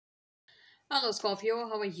Hello Scorpio,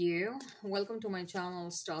 how are you? Welcome to my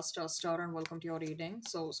channel Star and welcome to your reading.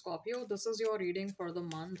 So Scorpio, this is your reading for the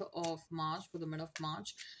month of March, for the mid of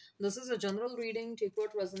March. This is a general reading. Take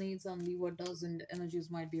what resonates and leave what doesn't.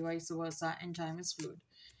 Energies might be vice versa and time is fluid.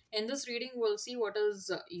 In this reading, we'll see what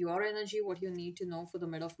is your energy, what you need to know for the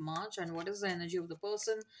mid of March, and what is the energy of the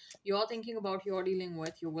person you're thinking about, you're dealing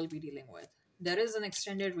with, you will be dealing with. There is an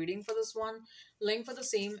extended reading for this one. Link for the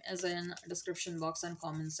same is in description box and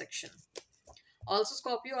comment section. Also,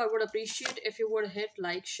 Scorpio, I would appreciate if you would hit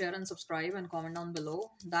like, share, and subscribe and comment down below.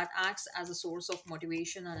 That acts as a source of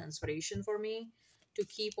motivation and inspiration for me to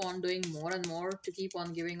keep on doing more and more, to keep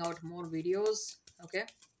on giving out more videos. Okay.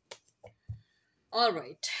 All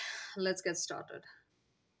right. Let's get started.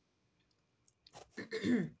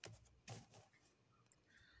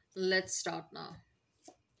 Let's start now.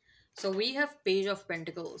 So we have Page of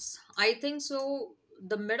Pentacles. I think so.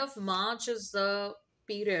 The mid of March is the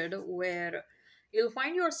period where you'll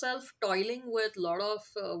find yourself toiling with a lot of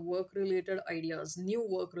work related ideas, new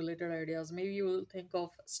work related ideas. Maybe you will think of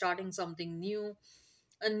starting something new,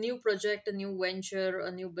 a new project, a new venture,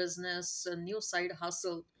 a new business, a new side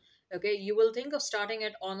hustle. Okay, you will think of starting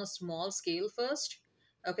it on a small scale first.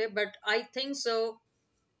 Okay, but I think so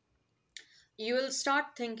you will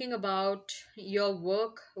start thinking about your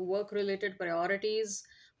work related priorities.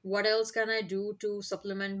 What else can I do to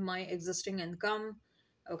supplement my existing income?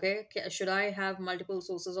 Okay, should I have multiple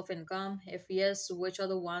sources of income? If yes, which are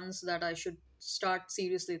the ones that I should start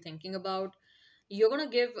seriously thinking about? You're going to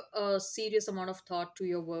give a serious amount of thought to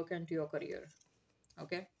your work and to your career.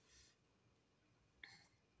 Okay,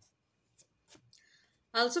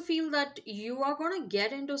 I also feel that you are going to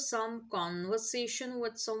get into some conversation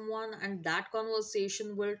with someone, and that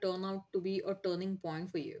conversation will turn out to be a turning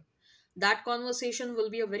point for you. That conversation will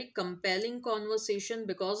be a very compelling conversation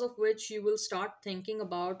because of which you will start thinking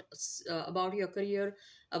about your career,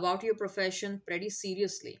 about your profession pretty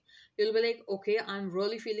seriously. You'll be like, okay, I'm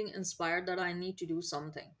really feeling inspired that I need to do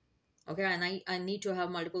something. Okay, and I need to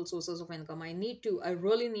have multiple sources of income. I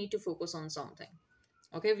really need to focus on something.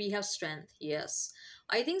 Okay, we have strength. Yes.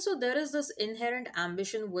 I think so. There is this inherent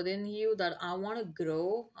ambition within you that I want to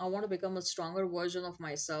grow. I want to become a stronger version of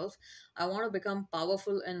myself. I want to become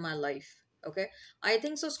powerful in my life. Okay. I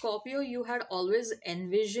think so, Scorpio, you had always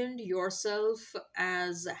envisioned yourself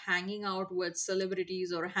as hanging out with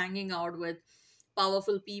celebrities or hanging out with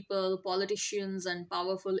powerful people, politicians, and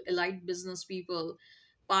powerful elite business people,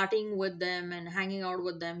 partying with them and hanging out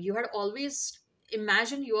with them. You had always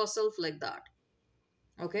imagined yourself like that.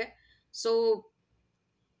 Okay, so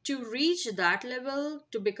to reach that level,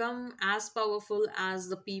 to become as powerful as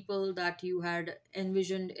the people that you had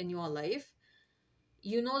envisioned in your life,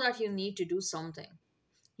 you know that you need to do something.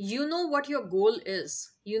 You know what your goal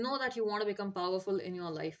is. You know that you want to become powerful in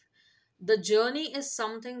your life. The journey is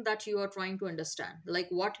something that you are trying to understand. Like,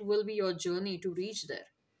 what will be your journey to reach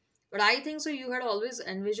there? But I think so. You had always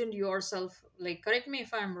envisioned yourself, like, correct me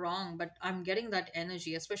if I'm wrong, but I'm getting that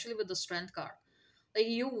energy, especially with the strength card. Like,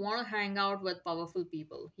 you want to hang out with powerful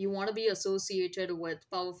people, you want to be associated with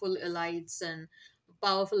powerful elites and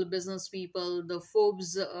powerful business people, the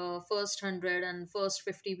Forbes first 100 and first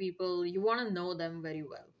 50 people. You want to know them very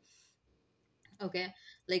well. Okay,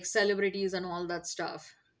 like celebrities and all that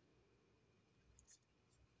stuff.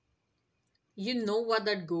 You know what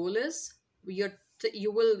that goal is.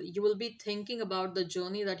 You will be thinking about the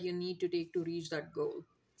journey that you need to take to reach that goal.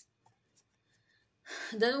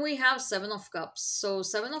 Then we have Seven of Cups. So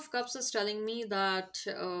Seven of Cups is telling me that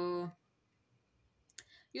you'll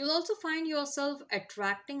also find yourself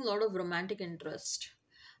attracting a lot of romantic interest.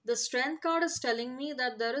 The Strength card is telling me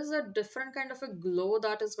that there is a different kind of a glow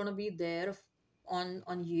that is going to be there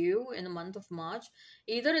on you in the month of March.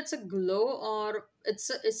 Either it's a glow or it's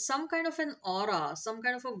some kind of an aura, some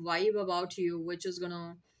kind of a vibe about you, uh,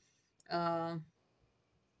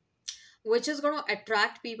 which is going to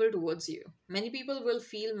attract people towards you. Many people will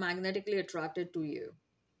feel magnetically attracted to you.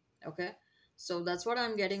 Okay, so that's what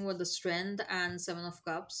I'm getting with the Strength and Seven of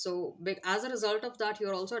Cups. So as a result of that,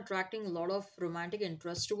 you're also attracting a lot of romantic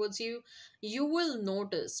interest towards you. You will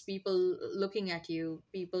notice people looking at you,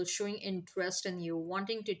 people showing interest in you,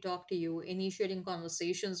 wanting to talk to you, initiating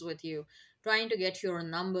conversations with you, trying to get your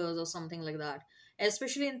numbers or something like that,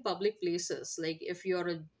 especially in public places. Like, if you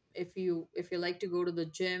like to go to the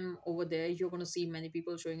gym, over there you're going to see many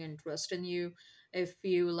people showing interest in you. If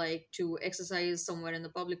you like to exercise somewhere in the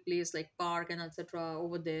public place like park and etc.,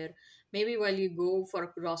 over there, maybe while you go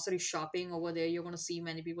for grocery shopping, over there you're going to see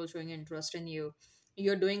many people showing interest in you.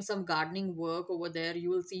 You're doing some gardening work, over there you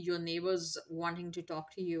will see your neighbors wanting to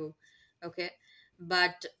talk to you. Okay,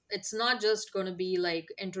 But it's not just going to be like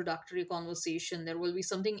introductory conversation. There will be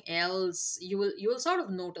something else. You will sort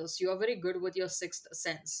of notice. You are very good with your sixth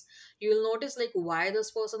sense. You will notice like why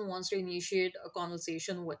this person wants to initiate a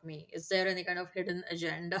conversation with me. Is there any kind of hidden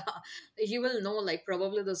agenda? You will know like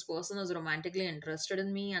probably this person is romantically interested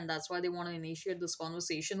in me, and that's why they want to initiate this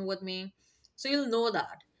conversation with me. So you'll know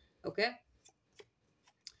that. Okay,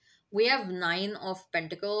 we have nine of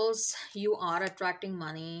pentacles. You are attracting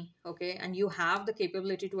money, okay, and you have the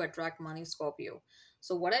capability to attract money, Scorpio.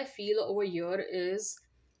 So what I feel over here is,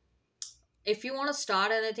 if you want to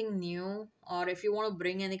start anything new, or if you want to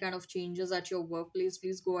bring any kind of changes at your workplace,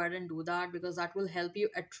 please go ahead and do that, because that will help you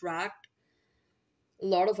attract a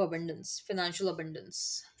lot of abundance, financial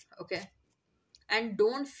abundance. Okay, and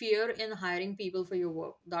don't fear in hiring people for your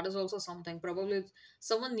work. That is also something probably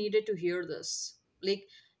someone needed to hear this. Like,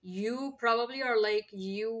 you probably are like,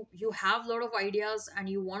 you have a lot of ideas and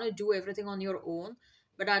you want to do everything on your own,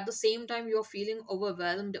 but at the same time you're feeling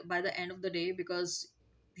overwhelmed by the end of the day, because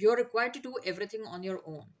you're required to do everything on your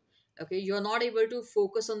own. Okay, you're not able to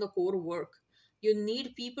focus on the core work. You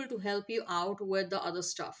need people to help you out with the other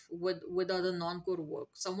stuff, with other non-core work.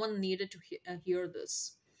 Someone needed to hear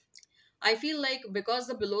this. I feel like because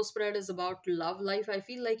the below spread is about love life, I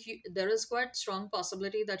feel like there is quite strong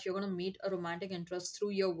possibility that you're going to meet a romantic interest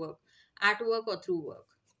through your work, at work or through work.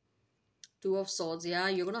 Two of Swords, yeah,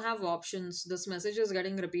 you're going to have options. This message is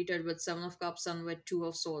getting repeated with Seven of Cups and with Two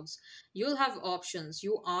of Swords. You'll have options.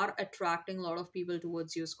 You are attracting a lot of people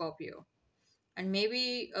towards you, Scorpio. And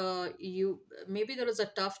maybe there is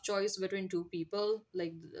a tough choice between two people,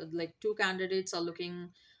 like two candidates are looking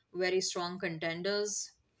very strong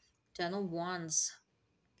contenders. Ten of Wands.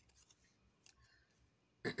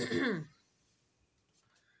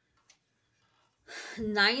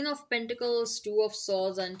 Nine of Pentacles, Two of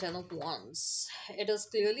Swords, and Ten of Wands. It is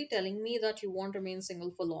clearly telling me that you won't remain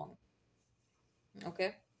single for long.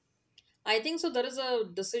 Okay. I think so. There is a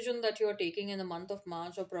decision that you are taking in the month of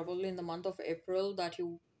March, or probably in the month of April, that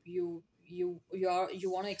you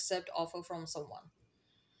want to accept offer from someone.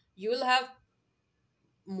 You will have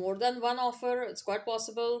more than one offer. It's quite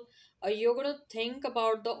possible. You're going to think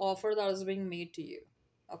about the offer that is being made to you.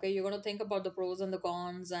 Okay, you're going to think about the pros and the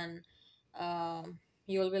cons, and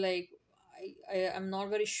you'll be like, I'm not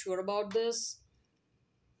very sure about this.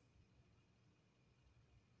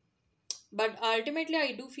 But ultimately,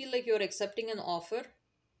 I do feel like you're accepting an offer,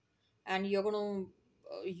 and you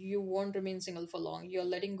won't remain single for long. You're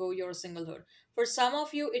letting go your singlehood. For some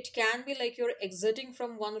of you, it can be like you're exiting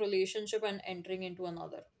from one relationship and entering into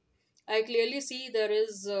another. I clearly see there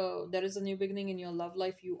is a new beginning in your love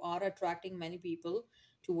life. You are attracting many people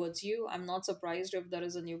towards you. I'm not surprised if there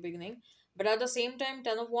is a new beginning. But at the same time,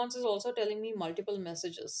 Ten of Wands is also telling me multiple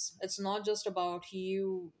messages. It's not just about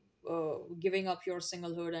you giving up your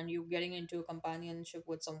singlehood and you getting into a companionship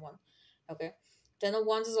with someone. Okay. Ten of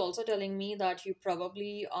Wands is also telling me that you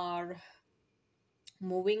probably are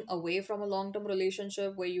moving away from a long term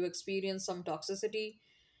relationship where you experience some toxicity,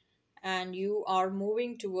 and you are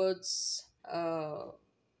moving towards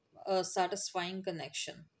a satisfying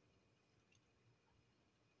connection.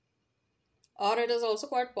 Or it is also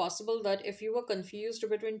quite possible that if you were confused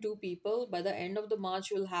between two people, by the end of the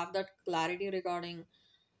March, you'll have that clarity regarding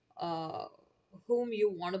uh, whom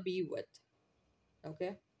you want to be with.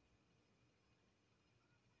 Okay.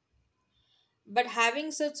 But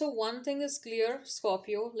having said so, one thing is clear,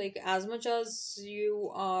 Scorpio, like as much as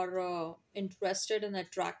you are interested in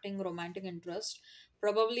attracting romantic interest,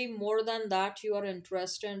 probably more than that, you are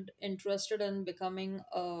interested in becoming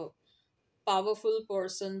a powerful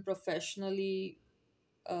person professionally,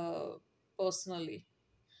 uh, personally.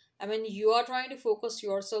 I mean, you are trying to focus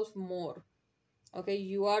yourself more. Okay,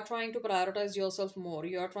 you are trying to prioritize yourself more.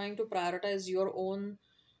 You are trying to prioritize your own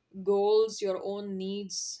goals, your own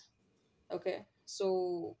needs. Okay,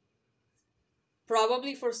 so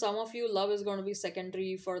probably for some of you, love is going to be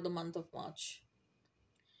secondary for the month of March.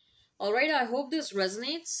 All right, I hope this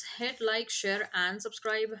resonates. Hit like, share, and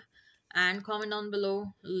subscribe, and comment down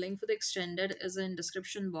below. Link for the extended is in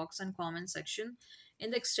description box and comment section.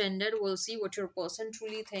 In the extended, we'll see what your person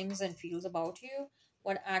truly thinks and feels about you,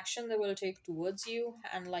 what action they will take towards you,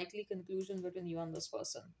 and likely conclusion between you and this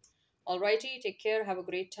person. Alrighty, take care, have a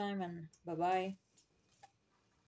great time, and bye bye.